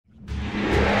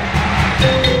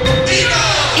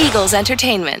Eagles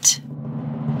Entertainment.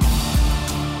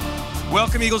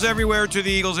 Welcome, Eagles everywhere, to the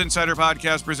Eagles Insider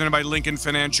Podcast presented by Lincoln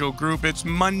Financial Group. It's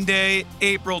Monday,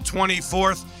 April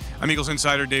 24th. I'm Eagles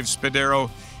Insider Dave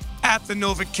Spadaro at the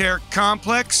NovaCare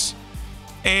Complex.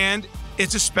 And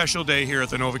it's a special day here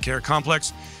at the NovaCare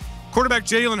Complex. Quarterback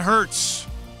Jalen Hurts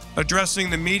addressing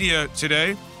the media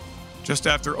today, just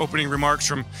after opening remarks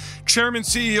from Chairman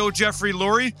CEO Jeffrey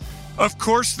Lurie. Of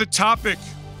course, the topic,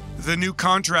 the new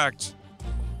contract.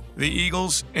 The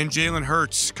Eagles and Jalen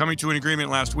Hurts coming to an agreement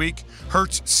last week.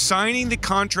 Hurts signing the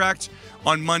contract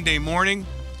on Monday morning.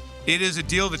 It is a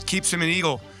deal that keeps him an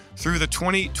Eagle through the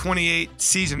 2028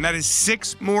 season. That is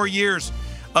 6 more years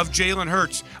of Jalen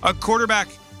Hurts, a quarterback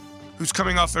who's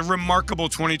coming off a remarkable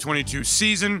 2022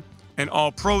 season, an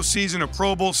All-Pro season, a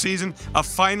Pro Bowl season, a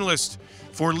finalist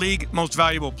for League Most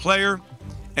Valuable Player,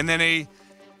 and then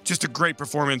just a great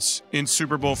performance in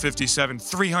Super Bowl 57.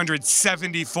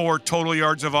 374 total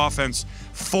yards of offense,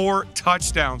 4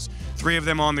 touchdowns, 3 of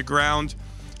them on the ground,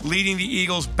 leading the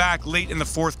Eagles back late in the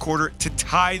fourth quarter to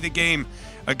tie the game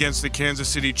against the Kansas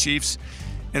City Chiefs.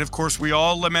 And of course, we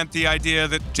all lament the idea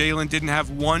that Jalen didn't have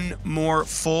one more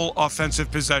full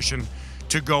offensive possession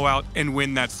to go out and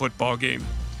win that football game.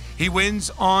 He wins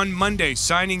on Monday,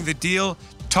 signing the deal,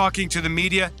 talking to the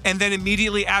media, and then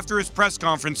immediately after his press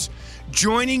conference,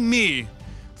 joining me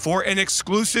for an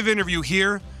exclusive interview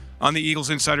here on the Eagles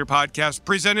Insider Podcast,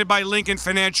 presented by Lincoln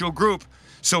Financial Group.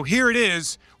 So here it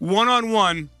is,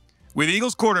 one-on-one with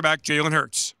Eagles quarterback Jalen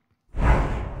Hurts.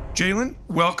 Jalen,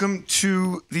 welcome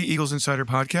to the Eagles Insider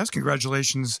Podcast.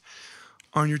 Congratulations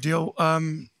on your deal.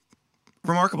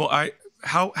 Remarkable.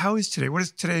 How is today? What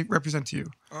does today represent to you?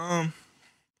 I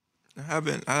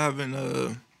haven't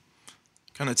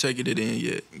kind of taken it in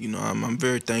yet. You know, I'm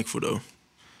very thankful though.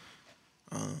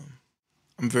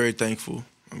 I'm very thankful.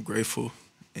 I'm grateful,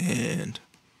 and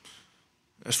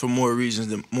that's for more reasons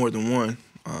than one.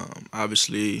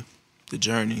 Obviously, the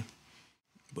journey,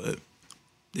 but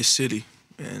this city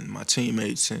and my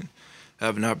teammates, and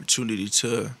have an opportunity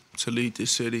to lead this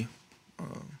city.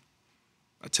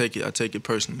 I take it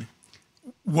personally.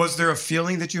 Was there a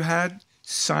feeling that you had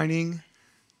signing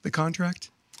the contract?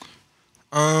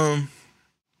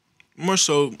 More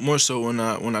so when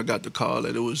I got the call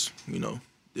that it was, you know,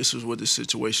 this was what the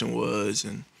situation was,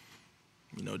 and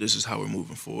you know, this is how we're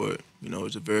moving forward. You know,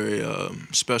 it's a very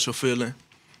special feeling,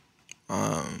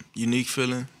 unique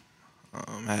feeling.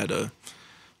 I had a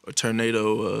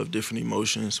tornado of different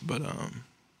emotions, but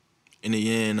in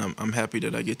the end, I'm happy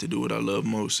that I get to do what I love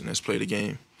most, and that's play the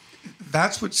game.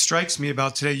 That's what strikes me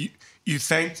about today. You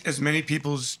thanked as many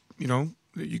people as you know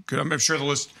that you could. I'm sure the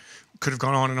list could have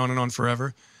gone on and on and on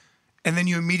forever. And then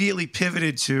you immediately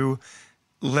pivoted to,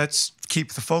 let's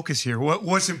keep the focus here.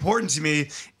 What's important to me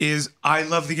is I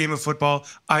love the game of football.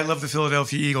 I love the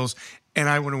Philadelphia Eagles, and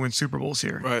I want to win Super Bowls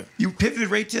here. Right. You pivoted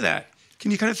right to that.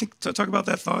 Can you kind of talk about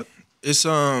that thought? It's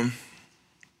that's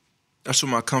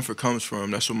where my comfort comes from.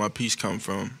 That's where my peace comes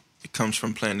from. It comes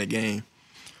from playing the game,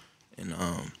 and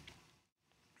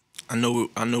I know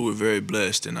we're very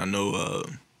blessed, and I know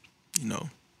you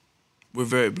know, we're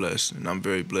very blessed, and I'm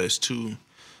very blessed too.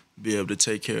 Be able to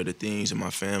take care of the things in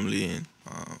my family and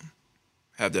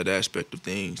have that aspect of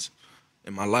things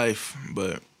in my life.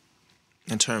 But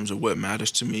in terms of what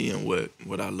matters to me and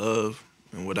what I love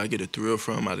and what I get a thrill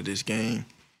from out of this game,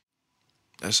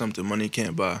 that's something money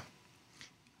can't buy.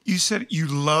 You said you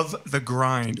love the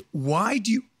grind. Why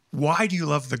do you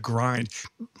love the grind?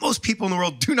 Most people in the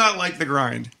world do not like the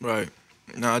grind. Right.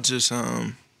 No, I just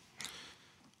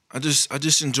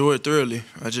enjoy it thoroughly.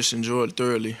 I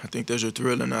think there's a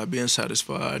thrill in not being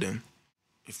satisfied, and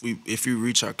if we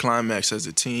reach our climax as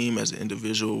a team, as an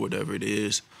individual, whatever it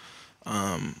is,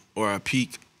 or our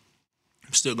peak,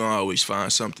 I'm still gonna always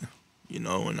find something, you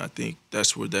know. And I think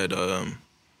that's where that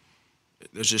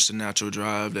there's just a natural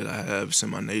drive that I have. It's in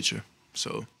my nature.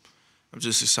 So I'm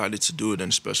just excited to do it in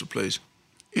a special place.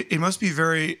 It must be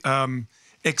very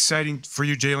exciting for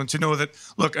you, Jalen, to know that,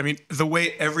 look, I mean, the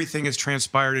way everything has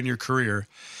transpired in your career,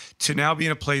 to now be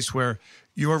in a place where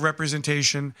your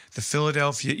representation, the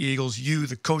Philadelphia Eagles, you,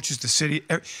 the coaches, the city,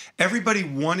 everybody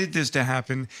wanted this to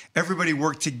happen. Everybody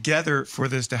worked together for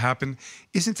this to happen.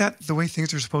 Isn't that the way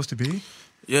things are supposed to be?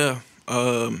 Yeah.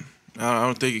 I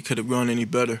don't think it could have gone any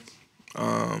better.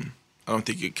 I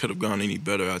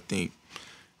think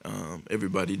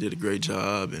everybody did a great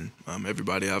job, and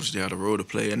everybody obviously had a role to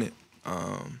play in it.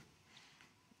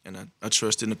 And I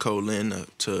trusted Nicole Lynn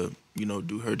to you know,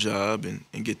 do her job and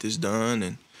get this done,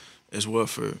 and as well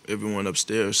for everyone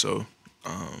upstairs. So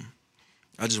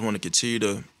I just want to continue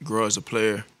to grow as a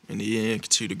player in the end,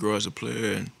 continue to grow as a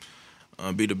player,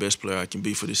 and be the best player I can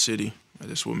be for the city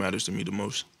That's what matters to me the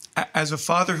most. As a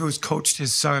father who has coached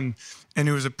his son and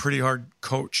who was a pretty hard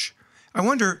coach, I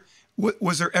wonder,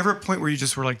 was there ever a point where you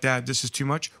just were like, Dad, this is too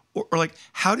much? Or like,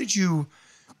 how did you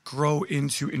grow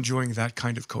into enjoying that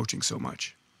kind of coaching so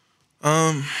much?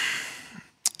 I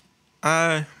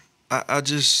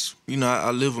just,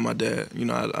 I live with my dad.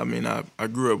 I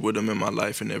grew up with him in my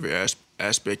life in every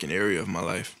aspect and area of my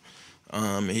life.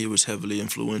 And he was heavily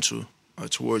influential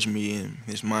towards me and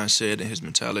his mindset and his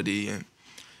mentality and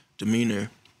demeanor,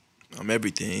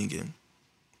 everything. And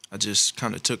I just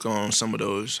kind of took on some of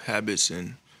those habits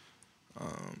and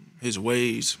his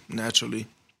ways naturally.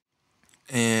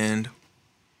 And,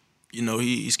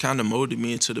 he's kind of molded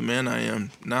me into the man I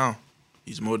am now.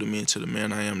 He's molded me into the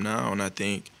man I am now. And I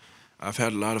think I've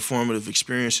had a lot of formative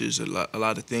experiences, a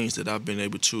lot of things that I've been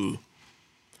able to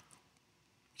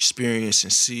experience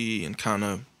and see and kind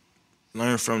of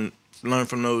learn from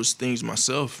those things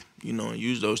myself, and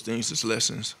use those things as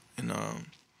lessons. And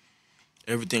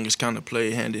everything has kind of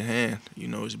played hand in hand.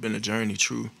 It's been a journey,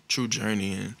 true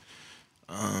journey.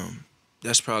 And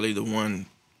that's probably the one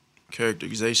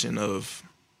characterization of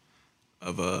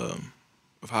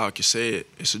how I can say it.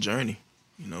 It's a journey.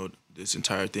 This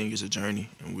entire thing is a journey,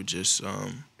 and we're just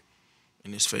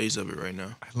in this phase of it right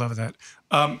now. I love that.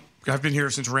 I've been here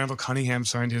since Randall Cunningham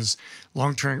signed his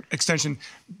long-term extension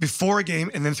before a game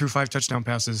and then threw 5 touchdown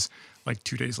passes like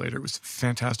 2 days later. It was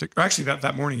fantastic. Or actually,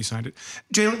 that morning he signed it.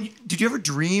 Jalen, did you ever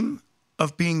dream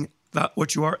of being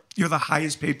what you are? You're the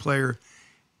highest paid player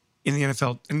in the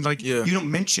NFL. And you don't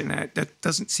mention that. That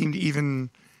doesn't seem to even...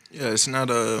 Yeah, it's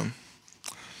not a...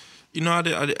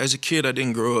 as a kid, I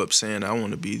didn't grow up saying I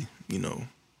want to be,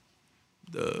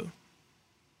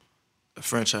 a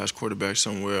franchise quarterback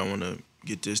somewhere. I want to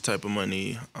get this type of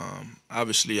money.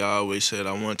 Obviously, I always said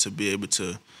I want to be able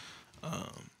to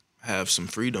have some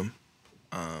freedom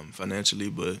financially,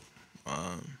 but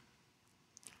I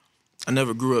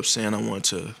never grew up saying I want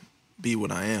to be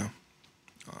what I am.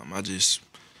 I just,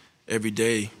 every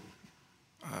day,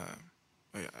 I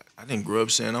didn't grow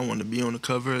up saying I want to be on the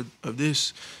cover of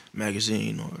this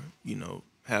magazine or,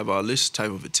 have all this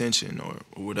type of attention or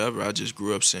whatever. I just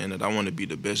grew up saying that I want to be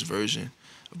the best version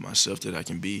of myself that I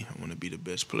can be. I want to be the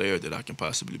best player that I can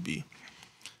possibly be.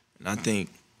 And I think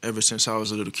ever since I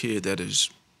was a little kid, that has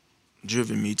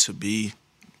driven me to be,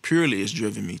 purely has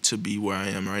driven me to be where I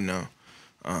am right now.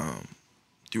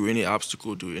 Through any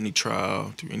obstacle, through any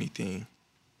trial, through anything.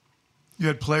 You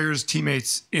had players,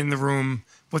 teammates in the room.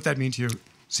 What'd that mean to you,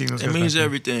 seeing those guys? It means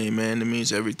everything, man. It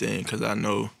means everything because I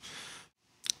know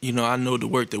the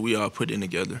work that we all put in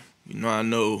together. I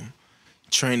know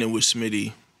training with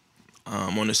Smitty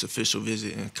on this official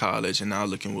visit in college and now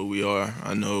looking where we are.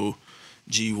 I know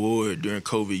G. Ward during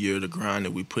COVID year, the grind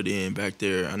that we put in back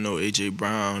there. I know A.J.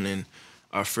 Brown and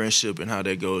our friendship and how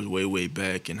that goes way, way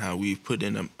back and how we've put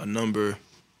in a number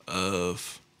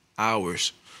of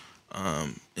hours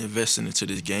investing into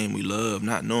this game we love,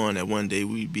 not knowing that one day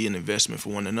we'd be an investment for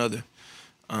one another.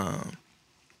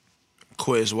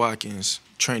 Quez Watkins,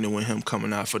 training with him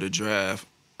coming out for the draft,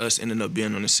 us ending up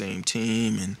being on the same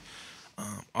team, and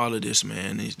all of this,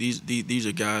 man. These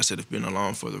are guys that have been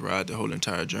along for the ride the whole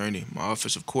entire journey. My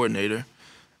offensive coordinator,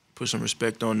 put some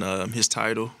respect on his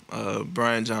title,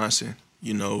 Brian Johnson,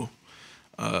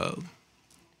 a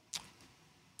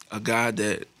guy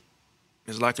that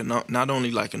is not only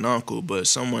like an uncle, but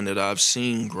someone that I've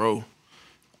seen grow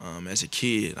as a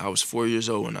kid. I was 4 years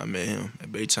old when I met him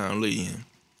at Baytown Lee, and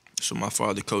so my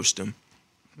father coached him.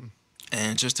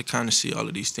 And just to kind of see all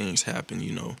of these things happen,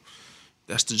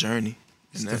 that's the journey.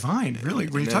 It's divine, really.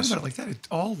 When you talk about it like that, it's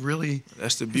all really...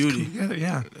 That's the beauty. Together,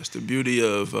 yeah. That's the beauty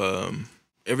of...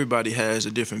 everybody has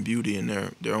a different beauty in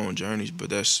their own journeys, but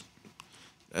that's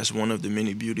one of the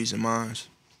many beauties in mine.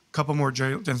 Couple more,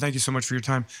 Jay, and thank you so much for your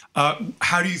time.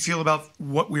 How do you feel about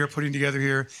what we are putting together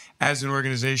here as an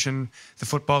organization, the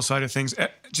football side of things,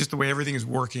 just the way everything is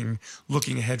working,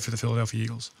 looking ahead for the Philadelphia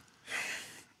Eagles?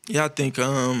 Yeah, I think,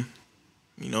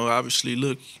 obviously,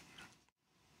 look,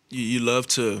 you love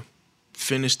to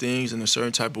finish things in a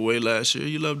certain type of way last year.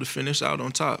 You love to finish out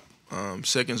on top,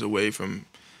 seconds away from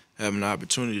having the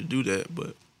opportunity to do that.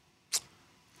 But,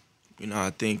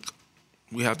 I think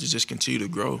we have to just continue to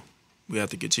grow. We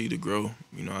have to continue to grow.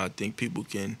 I think people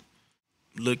can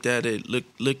look at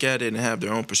it and have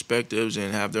their own perspectives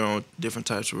and have their own different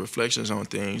types of reflections on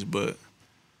things. But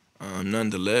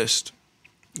nonetheless,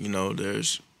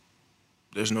 there's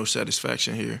no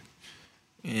satisfaction here.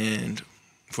 And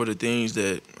for the things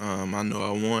that I know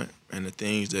I want and the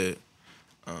things that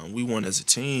we want as a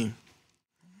team,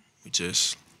 we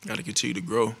just got to continue to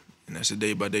grow. And that's a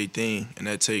day-by-day thing. And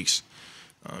that takes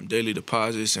daily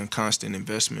deposits and constant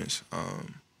investments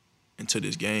into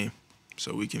this game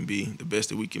so we can be the best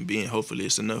that we can be, and hopefully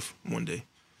it's enough one day.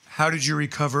 How did you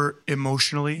recover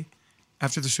emotionally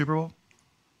after the Super Bowl?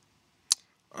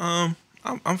 I'm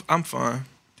fine.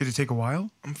 Did it take a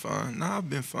while? I'm fine. Nah, I've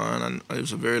been fine. It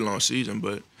was a very long season,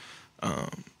 but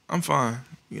I'm fine.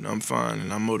 I'm fine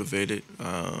and I'm motivated.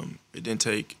 It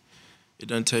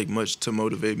doesn't take much to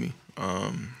motivate me.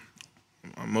 I'm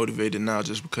motivated now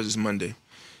just because it's Monday.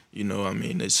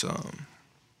 It's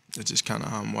just kind of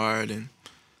how I'm wired, and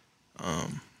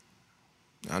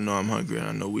I know I'm hungry, and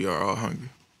I know we are all hungry.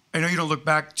 I know you don't look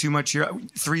back too much here.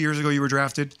 3 years ago, you were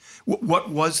drafted. What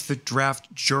was the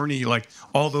draft journey like?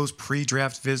 All those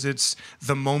pre-draft visits,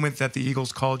 the moment that the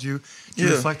Eagles called you. Do you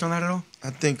reflect on that at all?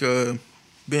 I think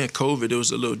being COVID, it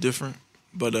was a little different,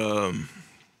 but I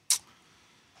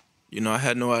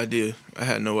had no idea.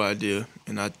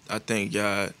 And I thank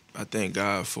God. I thank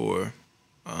God for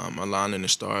aligning the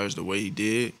stars the way He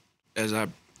did. As I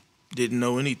didn't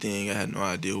know anything, I had no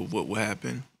idea what would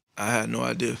happen. I had no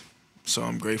idea. So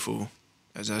I'm grateful,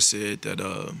 as I said, that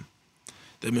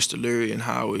Mr. Leary and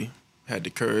Howie had the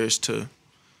courage to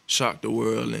shock the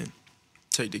world and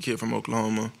take the kid from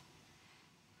Oklahoma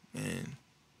and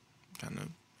kind of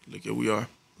look at where we are.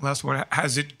 Last one.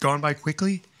 Has it gone by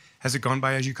quickly? Has it gone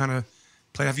by as you kind of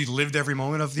play? Have you lived every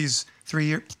moment of these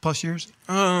 3+ years?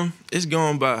 It's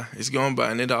gone by.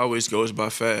 And it always goes by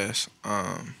fast.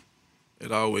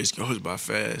 It always goes by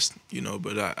fast,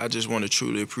 but I just want to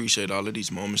truly appreciate all of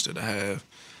these moments that I have.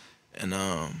 And,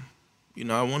 I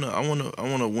want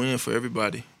to win for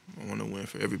everybody. I want to win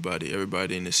for everybody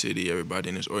in the city, everybody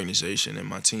in this organization, and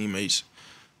my teammates,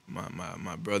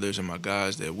 my brothers and my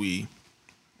guys that we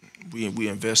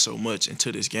invest so much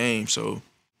into this game. So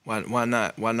why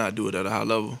not do it at a high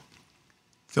level?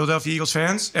 Philadelphia Eagles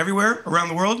fans everywhere around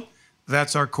the world,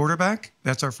 that's our quarterback.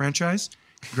 That's our franchise.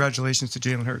 Congratulations to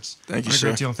Jalen Hurts. Thank you, sir.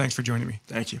 Great deal, and thanks for joining me.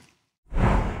 Thank you.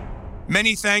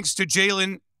 Many thanks to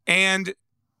Jalen and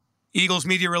Eagles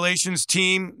media relations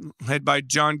team led by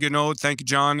John Gannode. Thank you,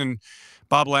 John, and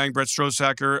Bob Lang, Brett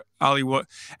Strosacker,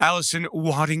 Allison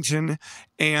Waddington,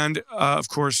 and, of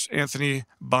course, Anthony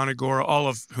Bonagora, all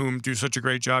of whom do such a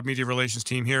great job, media relations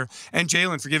team here. And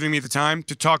Jalen for giving me the time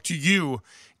to talk to you,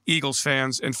 Eagles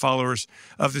fans and followers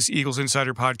of this Eagles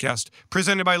Insider podcast,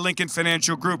 presented by Lincoln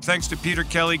Financial Group. Thanks to Peter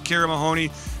Kelly, Kira Mahoney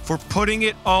for putting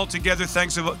it all together.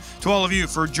 Thanks to all of you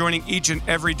for joining each and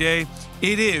every day.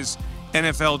 It is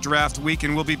NFL Draft Week,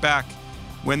 and we'll be back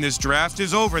when this draft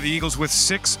is over. The Eagles with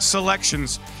 6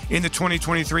 selections in the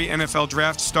 2023 NFL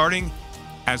Draft, starting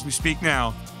as we speak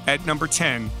now at number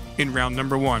 10 in round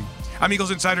number 1. I'm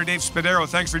Eagles Insider Dave Spadaro.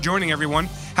 Thanks for joining, everyone.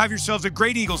 Have yourselves a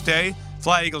great Eagles day.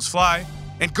 Fly, Eagles, fly.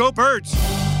 And go Birds!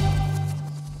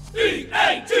 E-A-G-L-E-S,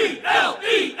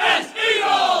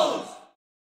 Eagles!